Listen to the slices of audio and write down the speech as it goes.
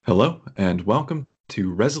Hello, and welcome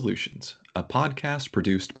to Resolutions, a podcast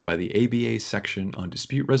produced by the ABA section on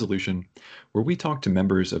dispute resolution, where we talk to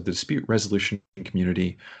members of the dispute resolution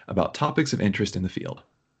community about topics of interest in the field.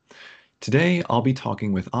 Today, I'll be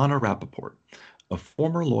talking with Anna Rappaport, a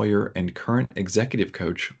former lawyer and current executive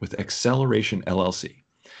coach with Acceleration LLC,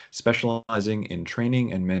 specializing in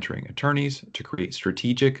training and mentoring attorneys to create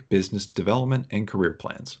strategic business development and career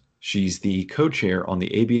plans. She's the co-chair on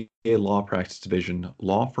the ABA Law Practice Division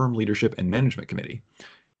Law Firm Leadership and Management Committee.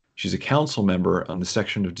 She's a council member on the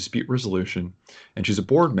section of dispute resolution, and she's a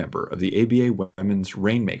board member of the ABA Women's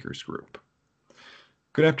Rainmakers Group.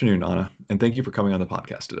 Good afternoon, Anna, and thank you for coming on the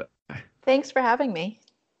podcast today. Thanks for having me.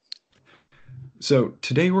 So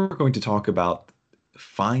today we're going to talk about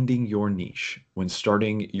finding your niche when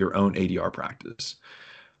starting your own ADR practice.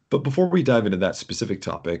 But before we dive into that specific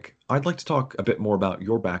topic, I'd like to talk a bit more about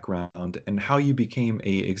your background and how you became an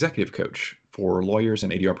executive coach for lawyers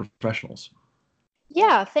and ADR professionals.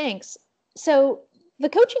 Yeah, thanks. So the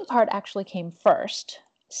coaching part actually came first.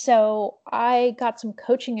 So I got some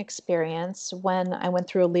coaching experience when I went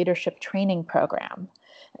through a leadership training program.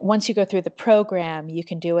 Once you go through the program, you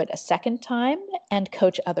can do it a second time and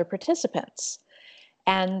coach other participants.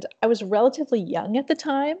 And I was relatively young at the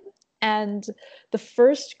time. And the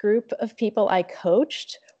first group of people I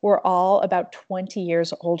coached were all about 20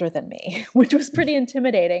 years older than me, which was pretty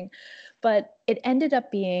intimidating. But it ended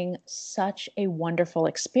up being such a wonderful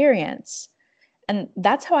experience. And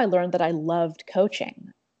that's how I learned that I loved coaching.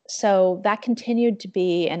 So that continued to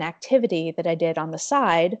be an activity that I did on the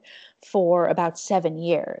side for about 7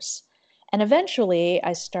 years. And eventually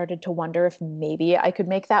I started to wonder if maybe I could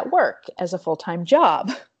make that work as a full-time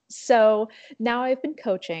job. So now I've been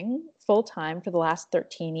coaching full-time for the last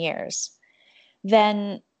 13 years.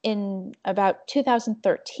 Then in about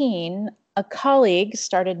 2013, a colleague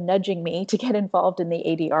started nudging me to get involved in the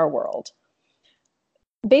ADR world.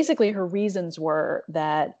 Basically, her reasons were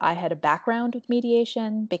that I had a background with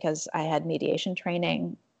mediation because I had mediation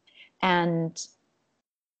training. And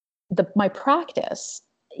my practice,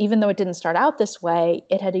 even though it didn't start out this way,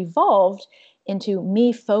 it had evolved into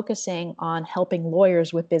me focusing on helping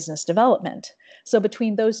lawyers with business development. So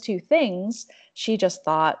between those two things, she just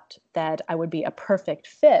thought that I would be a perfect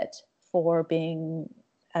fit for being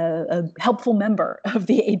a helpful member of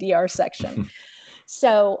the ADR section.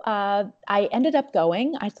 So I ended up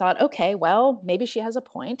going. I thought, okay, well, maybe she has a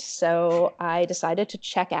point. So I decided to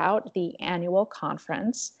check out the annual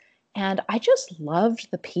conference. And I just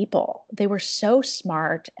loved the people. They were so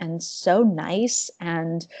smart and so nice,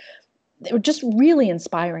 and they were just really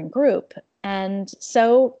inspiring group. And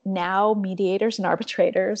so now mediators and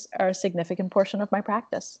arbitrators are a significant portion of my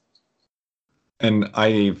practice. And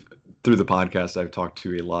through the podcast, I've talked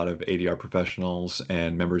to a lot of ADR professionals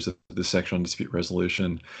and members of the section on dispute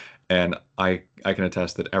resolution. And I can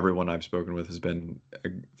attest that everyone I've spoken with has been a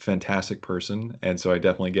fantastic person. And so I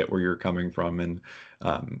definitely get where you're coming from and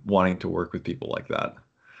wanting to work with people like that.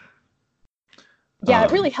 Yeah,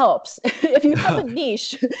 it really helps. If you have a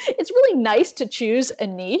niche, it's really nice to choose a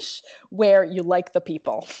niche where you like the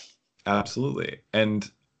people. Absolutely. And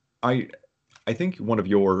I think one of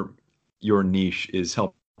your niche is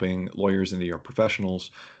helping lawyers and ADR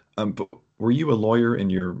professionals. But were you a lawyer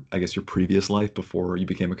in your previous life before you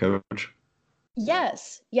became a coach?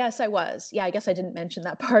 Yes, I was. Yeah, I guess I didn't mention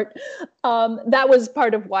that part. That was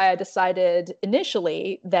part of why I decided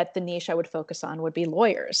initially that the niche I would focus on would be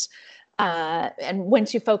lawyers. And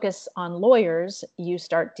once you focus on lawyers, you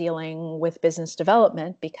start dealing with business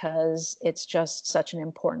development because it's just such an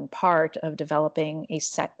important part of developing a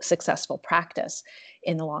successful practice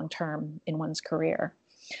in the long term in one's career.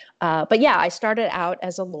 But yeah, I started out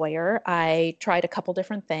as a lawyer. I tried a couple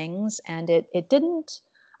different things, and I didn't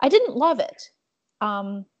love it.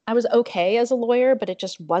 I was okay as a lawyer, but it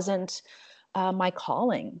just wasn't my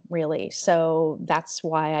calling, really. So that's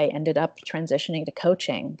why I ended up transitioning to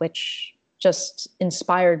coaching, which just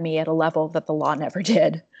inspired me at a level that the law never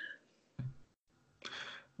did.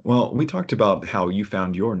 Well, we talked about how you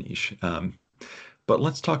found your niche, but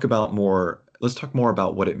let's talk more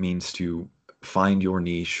about what it means to find your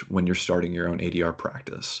niche when you're starting your own ADR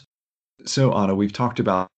practice. So, Anna, we've talked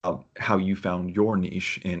about how you found your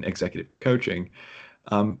niche in executive coaching.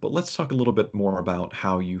 But let's talk a little bit more about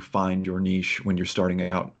how you find your niche when you're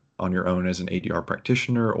starting out on your own as an ADR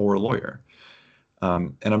practitioner or a lawyer.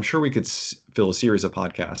 And I'm sure we could fill a series of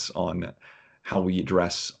podcasts on how we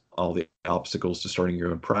address all the obstacles to starting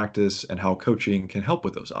your own practice and how coaching can help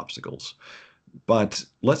with those obstacles. But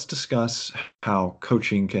let's discuss how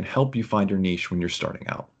coaching can help you find your niche when you're starting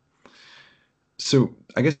out. So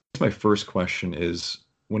I guess my first question is,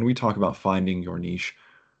 when we talk about finding your niche,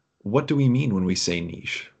 what do we mean when we say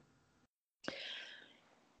niche?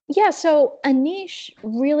 Yeah, so a niche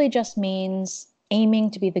really just means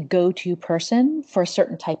aiming to be the go-to person for a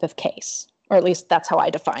certain type of case, or at least that's how I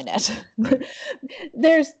define it. Right.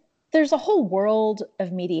 there's there's a whole world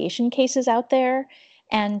of mediation cases out there,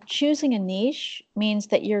 and choosing a niche means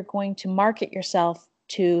that you're going to market yourself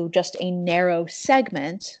to just a narrow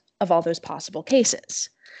segment of all those possible cases.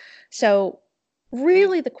 So,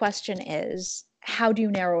 really, the question is, how do you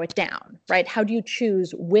narrow it down, right? How do you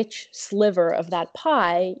choose which sliver of that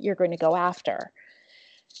pie you're going to go after?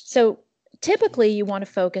 So, typically, you want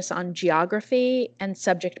to focus on geography and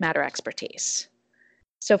subject matter expertise.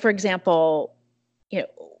 So, for example,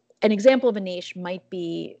 an example of a niche might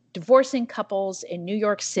be divorcing couples in New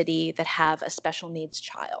York City that have a special needs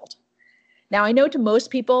child. Now, I know to most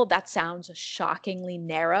people that sounds shockingly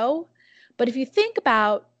narrow, but if you think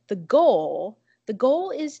about the goal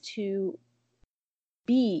is to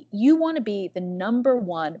you want to be the number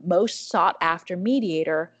one most sought after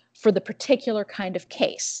mediator for the particular kind of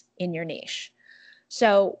case in your niche.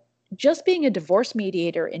 So, just being a divorce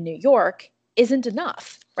mediator in New York isn't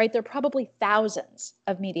enough, right? There are probably thousands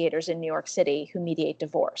of mediators in New York City who mediate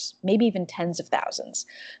divorce, maybe even tens of thousands.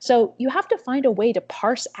 So you have to find a way to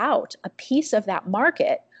parse out a piece of that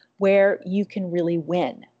market where you can really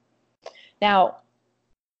win. Now,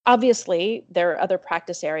 obviously, there are other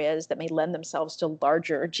practice areas that may lend themselves to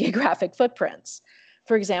larger geographic footprints.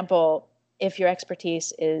 For example, if your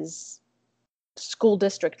expertise is school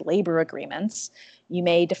district labor agreements, you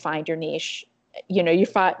may define your niche,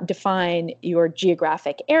 define your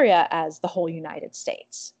geographic area as the whole United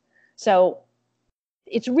States. So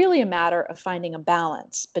it's really a matter of finding a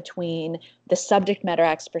balance between the subject matter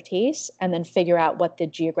expertise and then figure out what the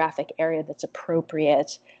geographic area that's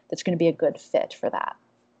appropriate, that's going to be a good fit for that.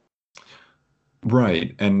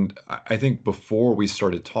 Right. And I think before we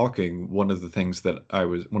started talking, one of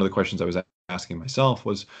the questions I was asking myself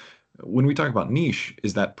was, when we talk about niche,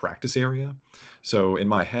 is that practice area? So in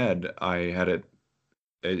my head, I had it,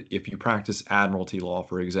 if you practice admiralty law,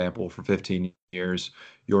 for example, for 15 years,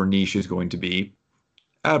 your niche is going to be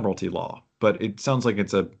admiralty law. But it sounds like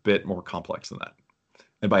it's a bit more complex than that.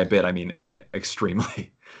 And by a bit, I mean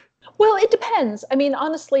extremely. Well, it depends. I mean,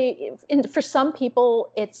 honestly, for some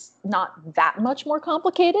people, it's not that much more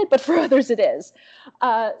complicated, but for others, it is.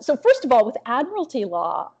 So, first of all, with admiralty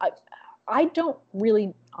law, I don't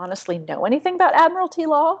really honestly know anything about admiralty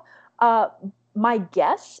law. Uh, my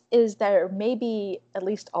guess is there maybe at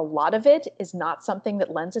least a lot of it is not something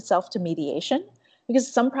that lends itself to mediation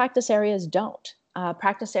because some practice areas don't.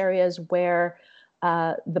 Practice areas where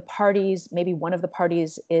the parties, maybe one of the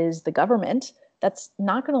parties is the government, that's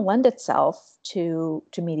not going to lend itself to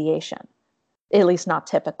mediation, at least not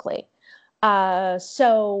typically.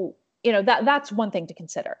 So that's one thing to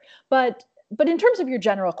consider. But in terms of your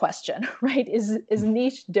general question, right, is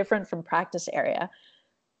niche different from practice area?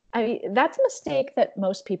 I mean, that's a mistake that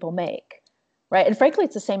most people make, right? And frankly,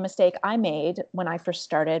 it's the same mistake I made when I first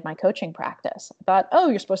started my coaching practice. I thought, oh,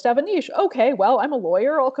 you're supposed to have a niche. Okay, well, I'm a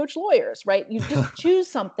lawyer. I'll coach lawyers, right? You just choose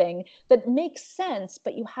something that makes sense,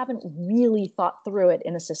 but you haven't really thought through it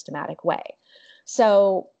in a systematic way.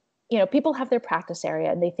 So, people have their practice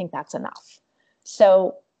area and they think that's enough.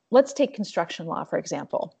 So let's take construction law, for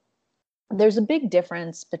example. There's a big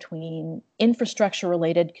difference between infrastructure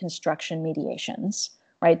related construction mediations,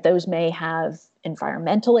 right? Those may have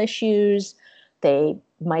environmental issues, they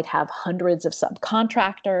might have hundreds of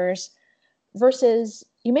subcontractors, versus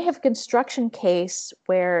you may have a construction case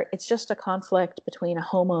where it's just a conflict between a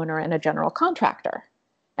homeowner and a general contractor.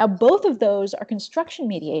 Now, both of those are construction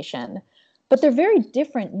mediation, but they're very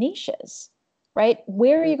different niches, right?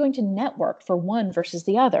 Where are you going to network for one versus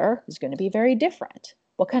the other is going to be very different.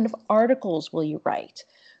 What kind of articles will you write?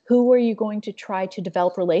 Who are you going to try to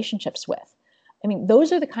develop relationships with? I mean,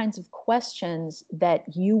 those are the kinds of questions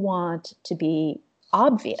that you want to be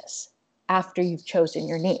obvious after you've chosen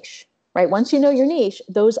your niche, right? Once you know your niche,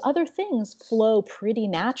 those other things flow pretty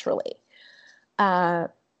naturally.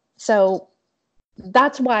 So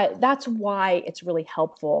that's why it's really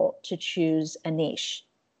helpful to choose a niche,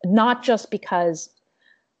 not just because,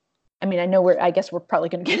 I mean, I guess we're probably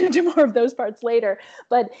going to get into more of those parts later,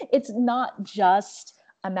 but it's not just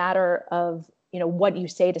a matter of, what you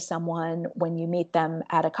say to someone when you meet them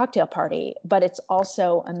at a cocktail party, but it's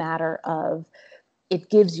also a matter of it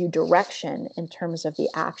gives you direction in terms of the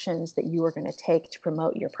actions that you are going to take to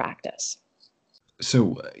promote your practice.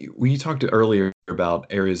 So we talked earlier about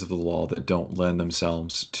areas of the law that don't lend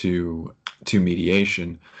themselves to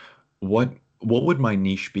mediation. What would my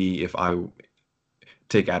niche be if I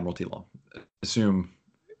take admiralty law? Assume,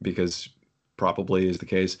 because probably is the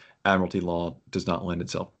case, admiralty law does not lend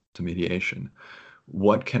itself to mediation.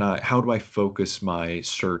 How do I focus my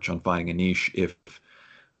search on finding a niche if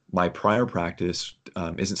my prior practice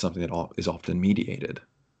isn't something that is often mediated?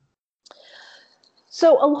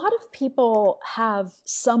 So a lot of people have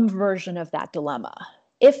some version of that dilemma,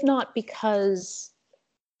 if not because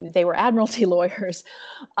they were admiralty lawyers.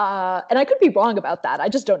 And I could be wrong about that. I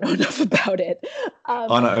just don't know enough about it.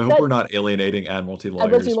 Anna, I hope we're not alienating admiralty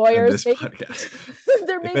Admiralty lawyers in lawyers, this podcast.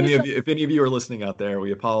 there may If be any some. if any of you are listening out there,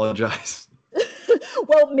 we apologize.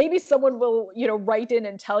 Well, maybe someone will, write in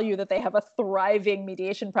and tell you that they have a thriving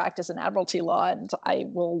mediation practice in admiralty law, and I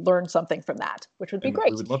will learn something from that, which would be And we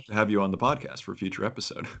great. would love to have you on the podcast for a future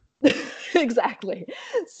episode. Exactly.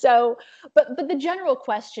 So, but the general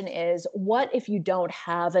question is, what if you don't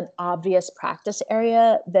have an obvious practice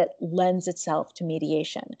area that lends itself to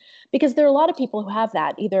mediation? Because there are a lot of people who have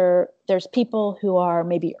that. Either there's people who are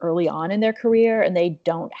maybe early on in their career and they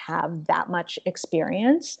don't have that much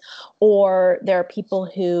experience, or there are people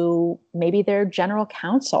who maybe they're general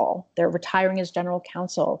counsel, they're retiring as general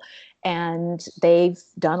counsel, and they've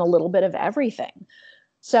done a little bit of everything.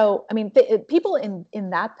 So, I mean, people in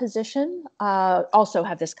that position also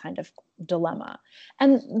have this kind of dilemma.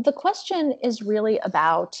 And the question is really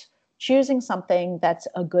about choosing something that's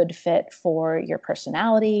a good fit for your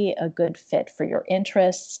personality, a good fit for your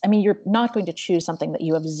interests. I mean, you're not going to choose something that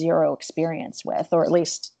you have zero experience with, or at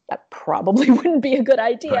least that probably wouldn't be a good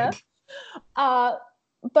idea. Right.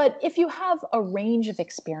 But if you have a range of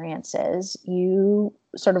experiences, you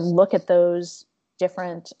sort of look at those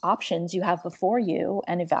different options you have before you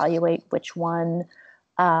and evaluate which one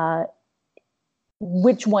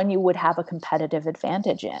you would have a competitive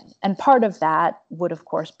advantage in. And part of that would, of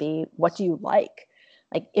course, be, what do you like?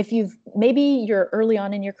 Like, if maybe you're early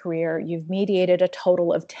on in your career, you've mediated a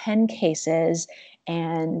total of 10 cases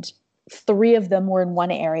and 3 of them were in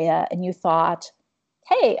one area, and you thought,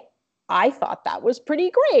 hey, I thought that was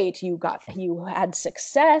pretty great. You had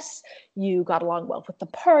success. You got along well with the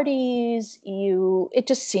parties. It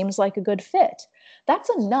just seems like a good fit. That's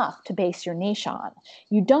enough to base your niche on.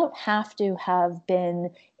 You don't have to have been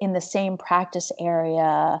in the same practice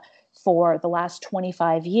area for the last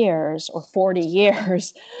 25 years or 40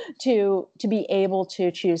 years to be able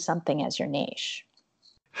to choose something as your niche.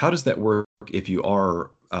 How does that work if you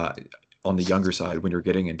are on the younger side when you're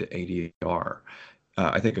getting into ADR?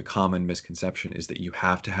 I think a common misconception is that you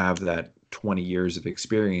have to have that 20 years of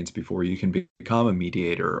experience before you can become a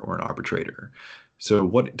mediator or an arbitrator. So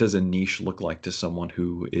what does a niche look like to someone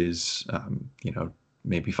who is,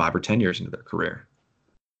 maybe 5 or 10 years into their career?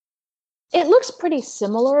 It looks pretty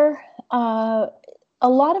similar. A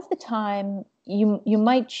lot of the time, you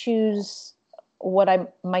might choose what I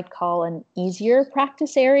might call an easier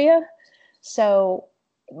practice area. So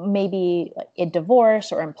maybe a divorce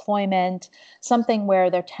or employment, something where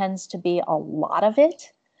there tends to be a lot of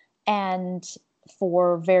it. And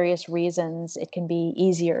for various reasons, it can be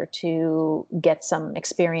easier to get some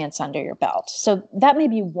experience under your belt. So that may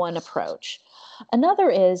be one approach. Another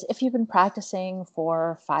is, if you've been practicing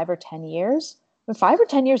for 5 or 10 years, 5 or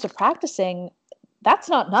 10 years of practicing, that's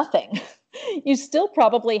not nothing. You still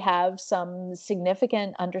probably have some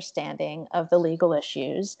significant understanding of the legal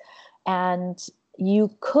issues, and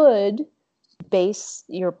you could base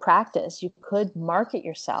your practice, you could market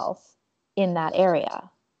yourself in that area,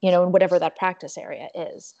 in whatever that practice area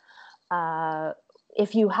is.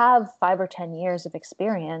 If you have 5 or 10 years of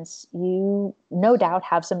experience, you no doubt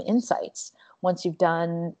have some insights. Once you've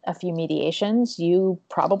done a few mediations, you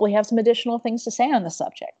probably have some additional things to say on the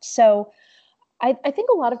subject. So I think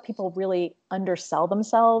a lot of people really undersell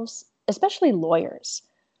themselves, especially lawyers.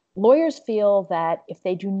 Lawyers feel that if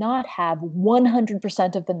they do not have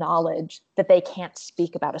 100% of the knowledge, that they can't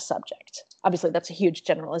speak about a subject. Obviously, that's a huge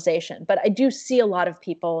generalization, but I do see a lot of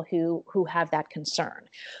people who have that concern.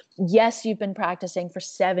 Yes, you've been practicing for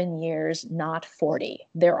 7 years, not 40.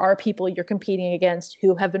 There are people you're competing against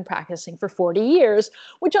who have been practicing for 40 years,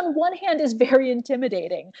 which on one hand is very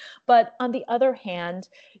intimidating, but on the other hand,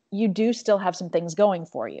 you do still have some things going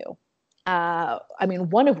for you.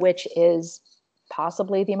 One of which is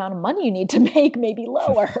possibly the amount of money you need to make may be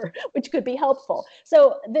lower, which could be helpful.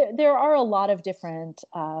 So there are a lot of different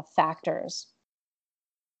factors.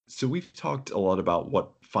 So we've talked a lot about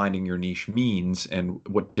what finding your niche means and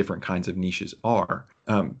what different kinds of niches are.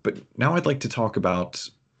 But now I'd like to talk about,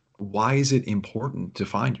 why is it important to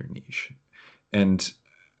find your niche? And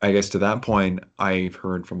I guess to that point, I've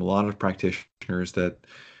heard from a lot of practitioners that,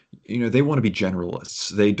 they want to be generalists.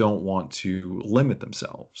 They don't want to limit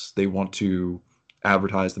themselves. They want to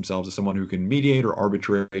advertise themselves as someone who can mediate or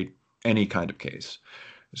arbitrate any kind of case.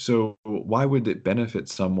 So why would it benefit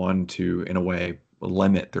someone to, in a way,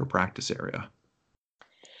 limit their practice area?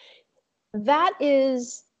 That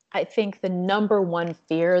is, I think, the number one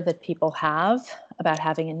fear that people have about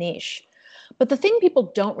having a niche. But the thing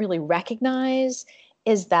people don't really recognize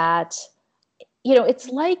is that, it's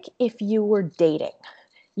like if you were dating.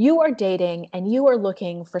 You are dating and you are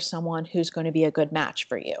looking for someone who's going to be a good match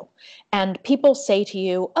for you. And people say to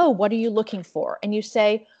you, "Oh, what are you looking for?" And you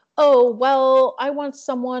say, "Oh, well, I want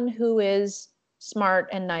someone who is smart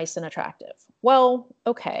and nice and attractive." Well,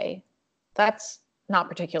 okay, that's not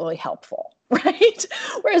particularly helpful, right?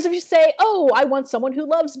 Whereas if you say, "Oh, I want someone who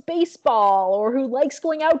loves baseball or who likes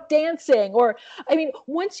going out dancing," or, I mean,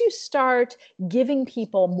 once you start giving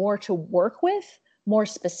people more to work with, more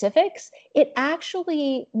specifics, it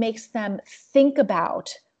actually makes them think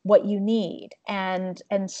about what you need and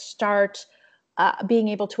start being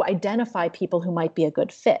able to identify people who might be a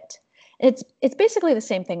good fit. It's basically the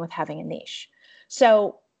same thing with having a niche.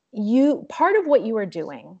 So you part of what you are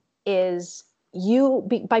doing is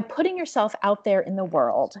by putting yourself out there in the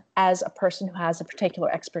world as a person who has a particular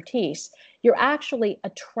expertise, you're actually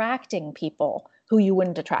attracting people who you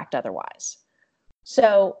wouldn't attract otherwise.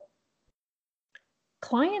 So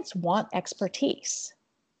clients want expertise.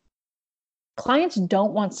 Clients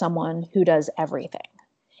don't want someone who does everything.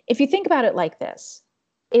 If you think about it like this,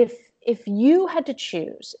 if you had to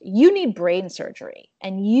choose, you need brain surgery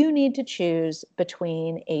and you need to choose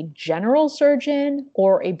between a general surgeon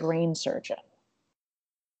or a brain surgeon.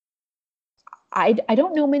 I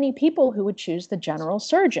don't know many people who would choose the general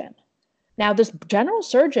surgeon. Now, this general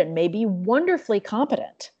surgeon may be wonderfully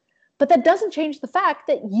competent, but that doesn't change the fact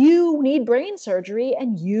that you need brain surgery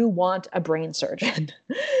and you want a brain surgeon.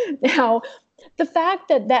 Now, the fact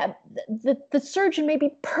that the surgeon may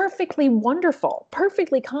be perfectly wonderful,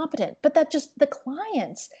 perfectly competent, but that just the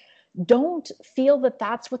clients don't feel that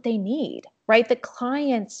that's what they need, right? The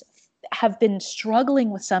clients have been struggling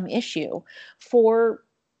with some issue for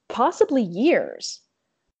possibly years.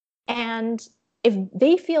 And if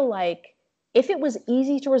they feel like if it was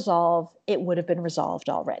easy to resolve, it would have been resolved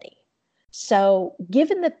already. So,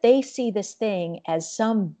 given that they see this thing as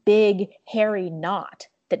some big, hairy knot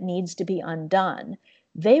that needs to be undone,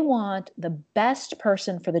 they want the best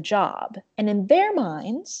person for the job. And in their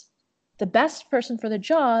minds, the best person for the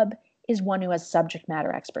job is one who has subject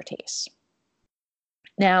matter expertise.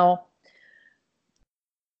 Now,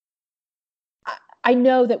 I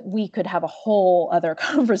know that we could have a whole other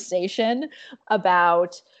conversation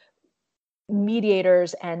about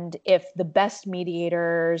mediators and if the best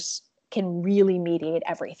mediators can really mediate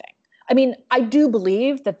everything. I mean, I do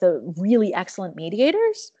believe that the really excellent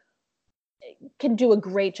mediators can do a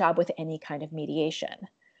great job with any kind of mediation.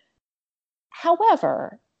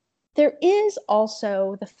 However, there is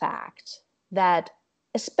also the fact that,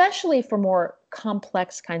 especially for more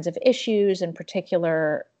complex kinds of issues and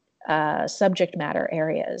particular subject matter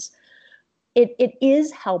areas, it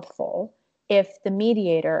is helpful if the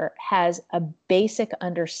mediator has a basic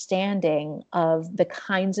understanding of the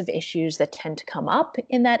kinds of issues that tend to come up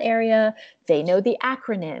in that area. They know the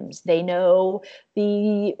acronyms, they know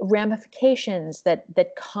the ramifications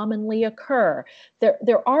that commonly occur.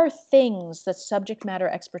 There are things that subject matter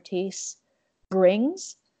expertise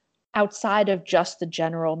brings outside of just the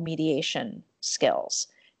general mediation skills.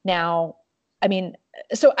 Now, I mean,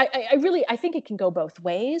 so I really I think it can go both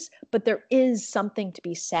ways, but there is something to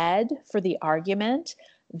be said for the argument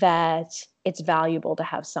that it's valuable to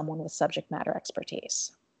have someone with subject matter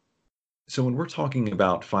expertise. So when we're talking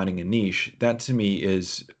about finding a niche, that to me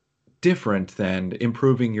is different than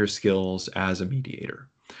improving your skills as a mediator.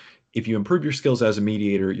 If you improve your skills as a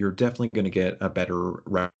mediator, you're definitely going to get a better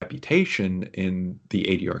reputation in the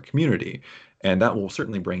ADR community, and that will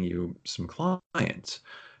certainly bring you some clients.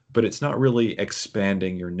 But it's not really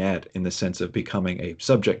expanding your net in the sense of becoming a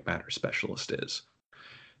subject matter specialist is.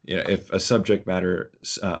 You know, if a subject matter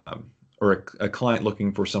or a client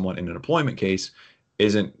looking for someone in an employment case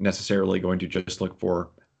isn't necessarily going to just look for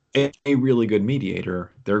a really good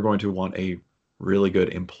mediator, they're going to want a really good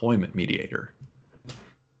employment mediator.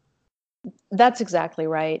 That's exactly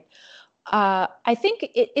right. I think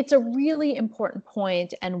it's a really important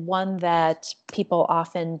point and one that people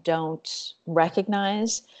often don't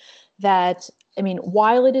recognize. That, I mean,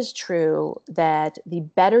 while it is true that the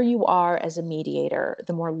better you are as a mediator,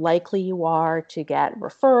 the more likely you are to get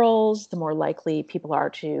referrals, the more likely people are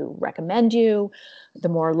to recommend you, the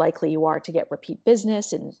more likely you are to get repeat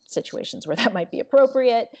business in situations where that might be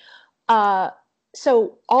appropriate. Uh,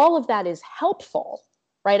 so all of that is helpful,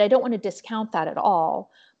 right? I don't want to discount that at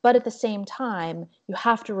all. But at the same time, you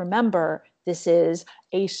have to remember This is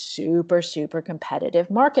a super, super competitive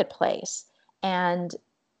marketplace. And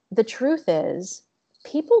the truth is,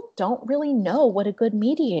 people don't really know what a good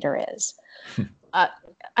mediator is. uh,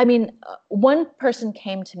 one person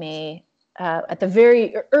came to me at the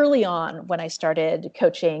very early on when I started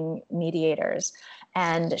coaching mediators,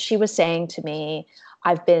 and she was saying to me,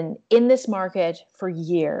 I've been in this market for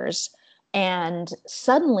years, and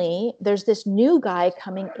suddenly there's this new guy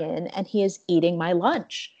coming in and he is eating my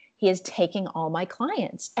lunch. He is taking all my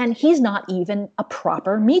clients, and he's not even a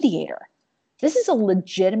proper mediator. This is a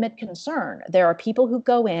legitimate concern. There are people who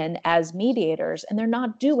go in as mediators and they're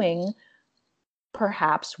not doing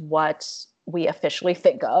perhaps what we officially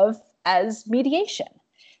think of as mediation.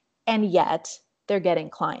 And yet they're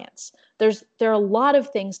getting clients. There are a lot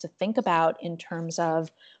of things to think about in terms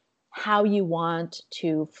of how you want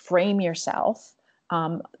to frame yourself,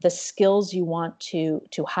 the skills you want to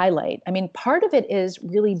highlight. I mean, part of it is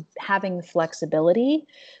really having the flexibility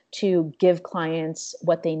to give clients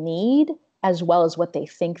what they need as well as what they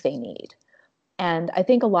think they need. And I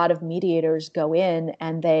think a lot of mediators go in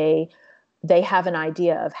and they have an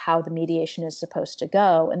idea of how the mediation is supposed to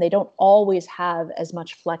go, and they don't always have as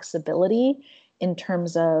much flexibility in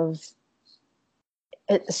terms of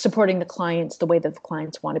supporting the clients the way that the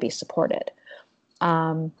clients want to be supported.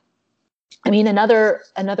 Another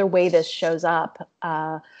way this shows up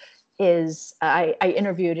is I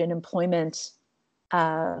interviewed an employment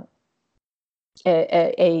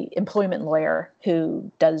a employment lawyer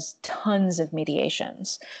who does tons of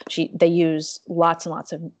mediations. They use lots and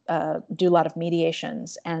lots of do a lot of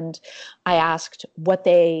mediations, and I asked what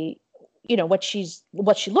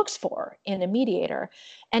she looks for in a mediator,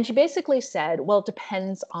 and she basically said, well, it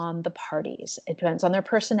depends on the parties. It depends on their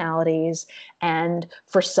personalities, and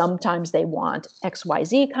for sometimes they want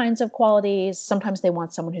XYZ kinds of qualities. Sometimes they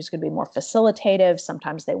want someone who's going to be more facilitative.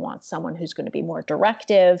 Sometimes they want someone who's going to be more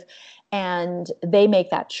directive. And they make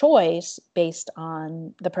that choice based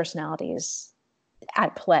on the personalities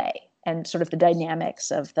at play and sort of the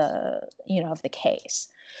dynamics of the case.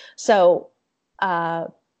 So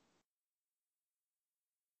the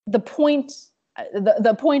point,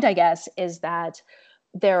 I guess, is that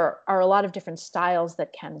there are a lot of different styles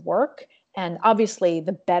that can work. And obviously,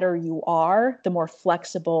 the better you are, the more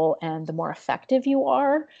flexible and the more effective you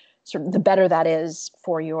are, sort of the better that is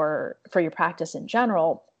for your practice in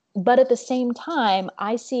general. But at the same time,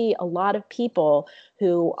 I see a lot of people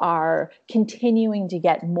who are continuing to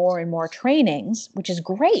get more and more trainings, which is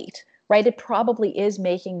great, right? It probably is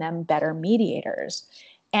making them better mediators.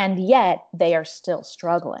 And yet they are still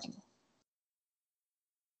struggling.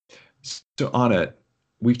 So Anna,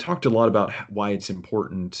 we've talked a lot about why it's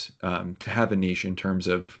important to have a niche in terms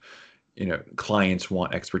of, clients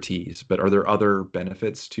want expertise, but are there other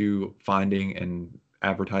benefits to finding and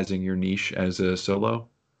advertising your niche as a solo?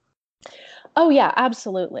 Oh, yeah,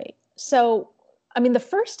 absolutely. So, the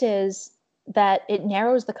first is that it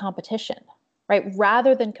narrows the competition, right?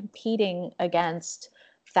 Rather than competing against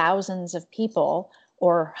thousands of people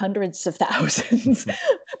or hundreds of thousands,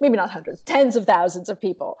 maybe not hundreds, tens of thousands of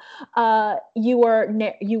people, you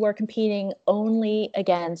are competing only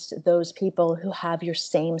against those people who have your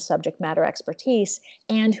same subject matter expertise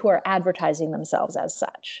and who are advertising themselves as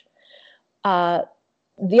such.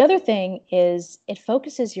 The other thing is it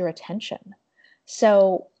focuses your attention.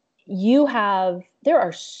 So there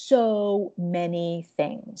are so many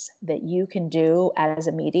things that you can do as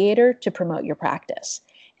a mediator to promote your practice,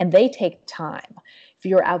 and they take time. If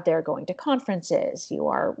you're out there going to conferences, you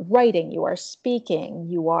are writing, you are speaking,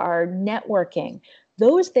 you are networking,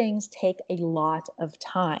 those things take a lot of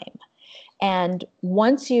time. And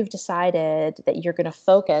once you've decided that you're going to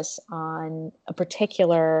focus on a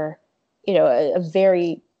particular, a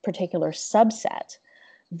very particular subset,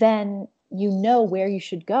 then you know where you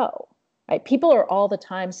should go, right? People are all the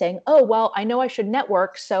time saying, oh, well, I know I should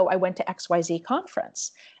network, so I went to XYZ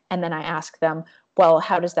conference. And then I ask them, well,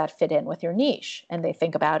 how does that fit in with your niche? And they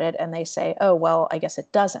think about it and they say, oh, well, I guess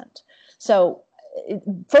it doesn't. So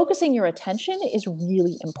focusing your attention is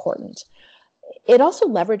really important. It also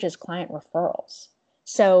leverages client referrals.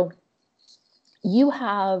 So you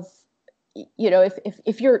have,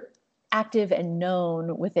 if you're active and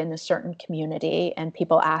known within a certain community and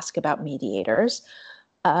people ask about mediators,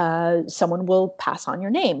 someone will pass on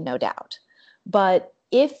your name, no doubt. But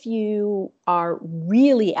if you are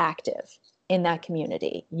really active in that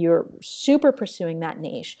community, you're super pursuing that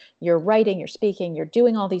niche, you're writing, you're speaking, you're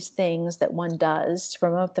doing all these things that one does to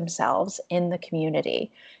promote themselves in the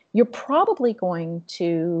community, you're probably going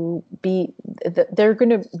to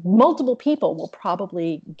multiple people will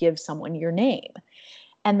probably give someone your name.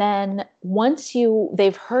 And then once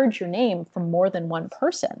they've heard your name from more than one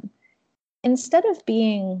person, instead of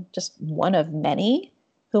being just one of many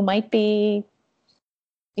who might be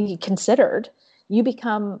considered, you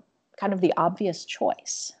become kind of the obvious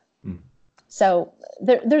choice. Mm. So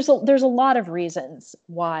there's a lot of reasons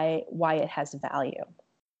why it has value.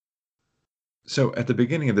 So at the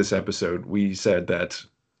beginning of this episode, we said that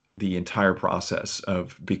the entire process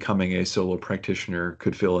of becoming a solo practitioner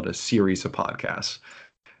could fill in a series of podcasts.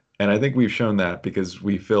 And I think we've shown that because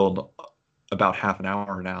we filled about half an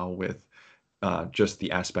hour now with just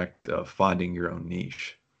the aspect of finding your own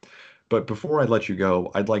niche. But before I let you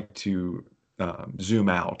go, I'd like to zoom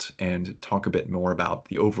out and talk a bit more about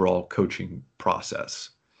the overall coaching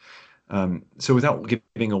process. So without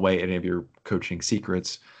giving away any of your coaching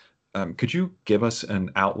secrets, could you give us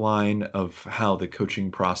an outline of how the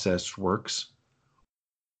coaching process works?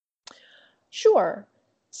 Sure.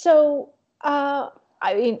 So,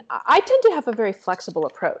 I tend to have a very flexible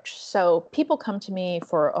approach. So people come to me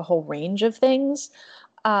for a whole range of things.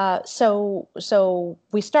 So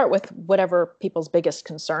we start with whatever people's biggest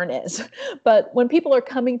concern is. But when people are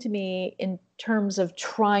coming to me in terms of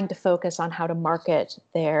trying to focus on how to market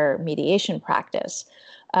their mediation practice,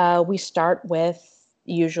 we start with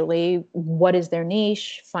usually what is their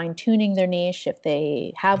niche, fine-tuning their niche if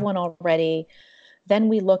they have one already. Then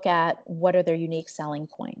we look at what are their unique selling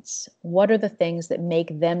points? What are the things that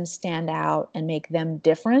make them stand out and make them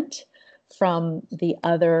different from the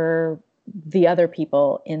other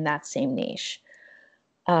people in that same niche?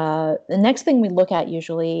 The next thing we look at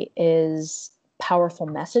usually is powerful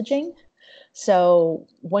messaging. So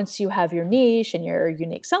once you have your niche and your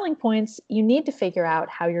unique selling points, you need to figure out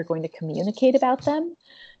how you're going to communicate about them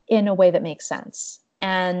in a way that makes sense.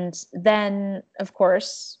 And then, of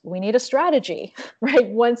course, we need a strategy, right?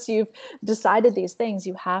 Once you've decided these things,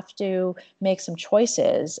 you have to make some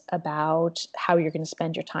choices about how you're going to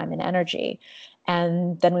spend your time and energy.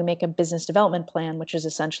 And then we make a business development plan, which is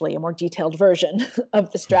essentially a more detailed version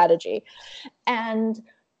of the strategy. And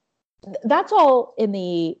that's all in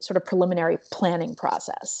the sort of preliminary planning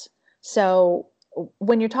process. So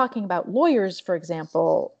when you're talking about lawyers, for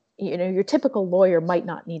example, your typical lawyer might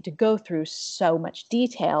not need to go through so much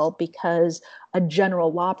detail because a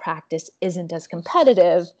general law practice isn't as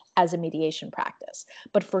competitive as a mediation practice.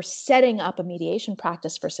 But for setting up a mediation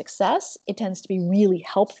practice for success, it tends to be really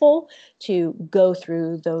helpful to go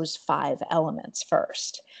through those 5 elements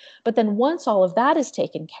first. But then once all of that is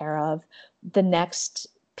taken care of, the next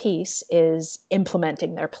piece is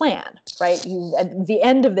implementing their plan, right? At the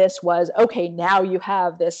end of this was, okay, now you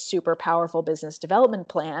have this super powerful business development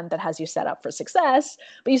plan that has you set up for success,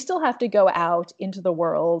 but you still have to go out into the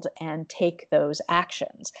world and take those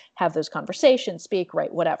actions, have those conversations, speak,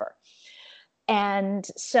 write, whatever. And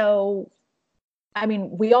so, I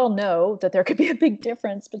mean, we all know that there could be a big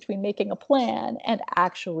difference between making a plan and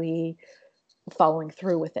actually following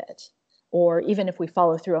through with it. Or even if we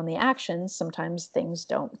follow through on the actions, sometimes things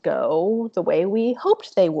don't go the way we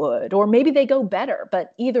hoped they would, or maybe they go better.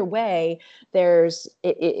 But either way,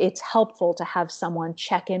 it's helpful to have someone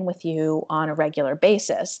check in with you on a regular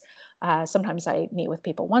basis. Sometimes I meet with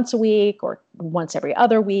people once a week, or once every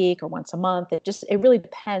other week, or once a month. It really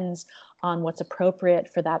depends on what's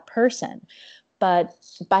appropriate for that person. But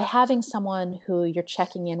by having someone who you're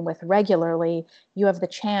checking in with regularly, you have the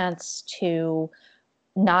chance to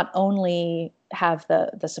not only have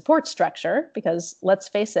the support structure, because let's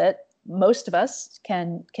face it, most of us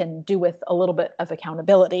can do with a little bit of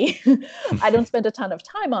accountability. I don't spend a ton of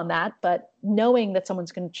time on that, but knowing that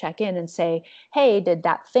someone's going to check in and say, hey, did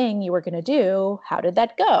that thing you were going to do, how did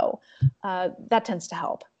that go? That tends to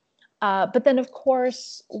help. But then, of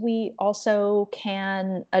course, we also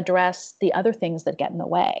can address the other things that get in the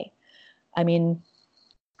way. I mean,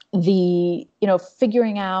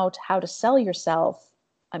 figuring out how to sell yourself,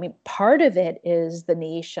 I mean, part of it is the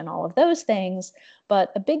niche and all of those things,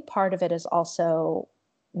 but a big part of it is also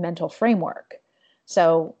mental framework.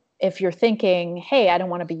 So if you're thinking, hey, I don't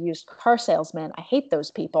want to be used car salesman, I hate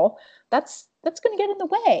those people, that's going to get in the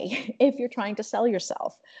way if you're trying to sell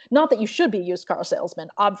yourself. Not that you should be used car salesman,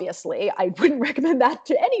 obviously. I wouldn't recommend that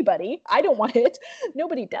to anybody. I don't want it.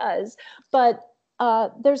 Nobody does. But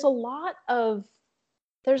there's a lot of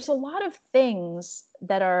things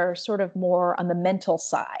that are sort of more on the mental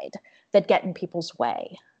side that get in people's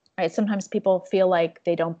way, right? Sometimes people feel like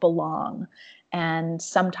they don't belong. And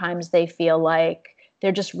sometimes they feel like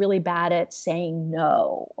they're just really bad at saying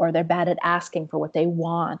no, or they're bad at asking for what they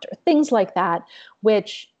want, or things like that,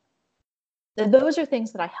 which those are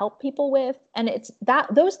things that I help people with. And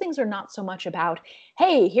those things are not so much about,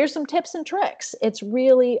 hey, here's some tips and tricks. It's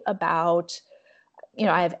really about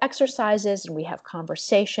I have exercises and we have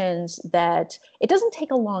conversations that it doesn't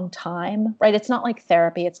take a long time, right? It's not like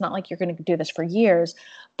therapy. It's not like you're going to do this for years,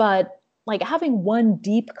 but like having one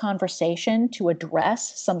deep conversation to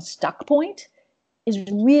address some stuck point is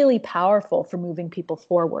really powerful for moving people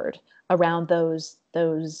forward around those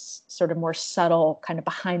sort of more subtle kind of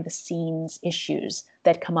behind the scenes issues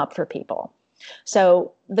that come up for people.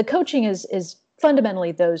 So the coaching is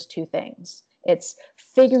fundamentally those two things. It's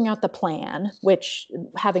figuring out the plan, which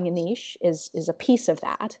having a niche is a piece of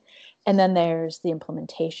that. And then there's the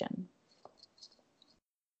implementation.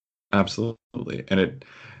 Absolutely. And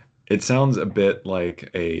it sounds a bit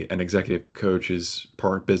like an executive coach is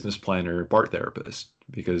part business planner, part therapist,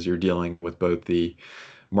 because you're dealing with both the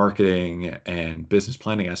marketing and business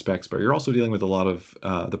planning aspects, but you're also dealing with a lot of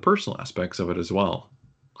the personal aspects of it as well.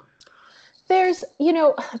 There's,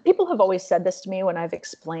 people have always said this to me when I've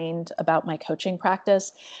explained about my coaching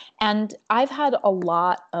practice. And I've had a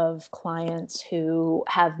lot of clients who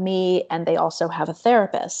have me and they also have a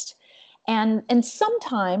therapist. And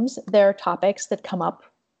sometimes there are topics that come up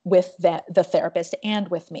with the therapist and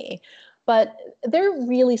with me. But there are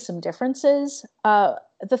really some differences. The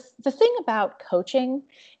thing about coaching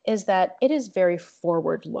is that it is very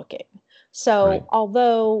forward looking. So Right.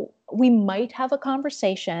 although we might have a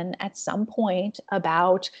conversation at some point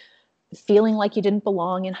about feeling like you didn't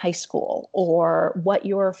belong in high school, or what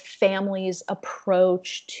your family's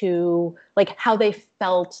approach to like how they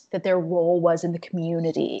felt that their role was in the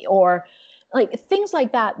community, or like things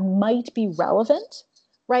like that might be relevant,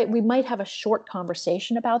 right? We might have a short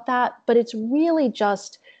conversation about that, but it's really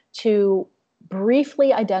just to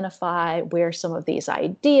briefly identify where some of these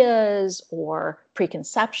ideas or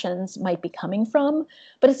preconceptions might be coming from.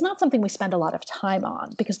 But it's not something we spend a lot of time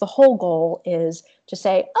on, because the whole goal is to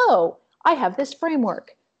say, oh, I have this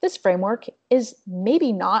framework. This framework is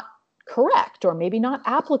maybe not correct or maybe not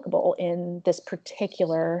applicable in this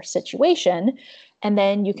particular situation. And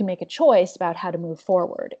then you can make a choice about how to move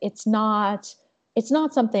forward. It's not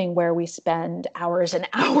something where we spend hours and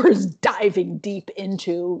hours diving deep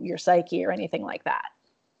into your psyche or anything like that.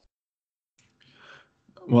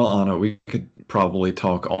 Well, Anna, we could probably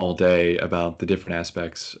talk all day about the different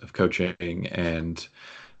aspects of coaching and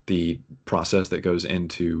the process that goes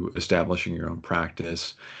into establishing your own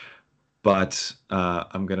practice. But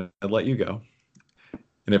I'm going to let you go.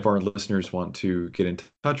 And if our listeners want to get in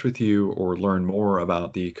touch with you or learn more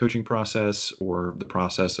about the coaching process or the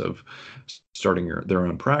process of starting their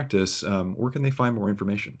own practice, where can they find more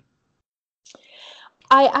information?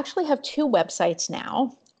 I actually have two websites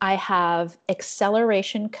now. I have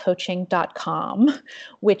accelerationcoaching.com,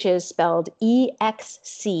 which is spelled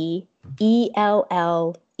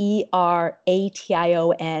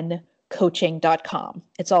EXCELLERATION coaching.com.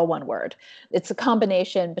 It's all one word. It's a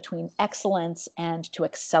combination between excellence and to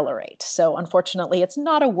accelerate. So unfortunately, it's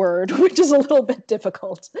not a word, which is a little bit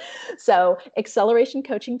difficult. So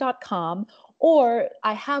accelerationcoaching.com, or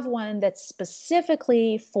I have one that's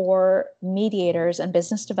specifically for mediators and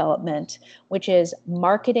business development, which is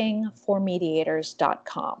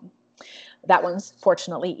marketingformediators.com. That one's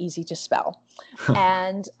fortunately easy to spell.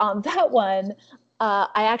 And on that one,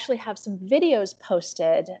 I actually have some videos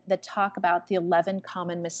posted that talk about the 11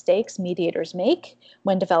 common mistakes mediators make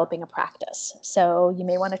when developing a practice. So you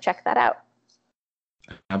may want to check that out.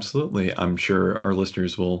 Absolutely. I'm sure our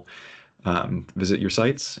listeners will visit your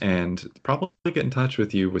sites and probably get in touch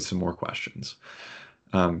with you with some more questions.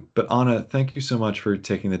 But Anna, thank you so much for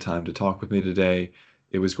taking the time to talk with me today.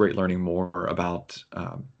 It was great learning more about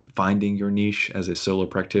finding your niche as a solo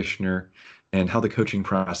practitioner and how the coaching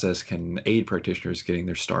process can aid practitioners getting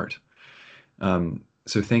their start.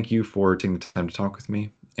 So thank you for taking the time to talk with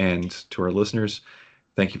me. And to our listeners,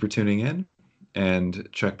 thank you for tuning in, and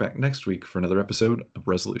check back next week for another episode of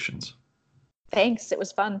Resolutions. Thanks. It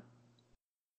was fun.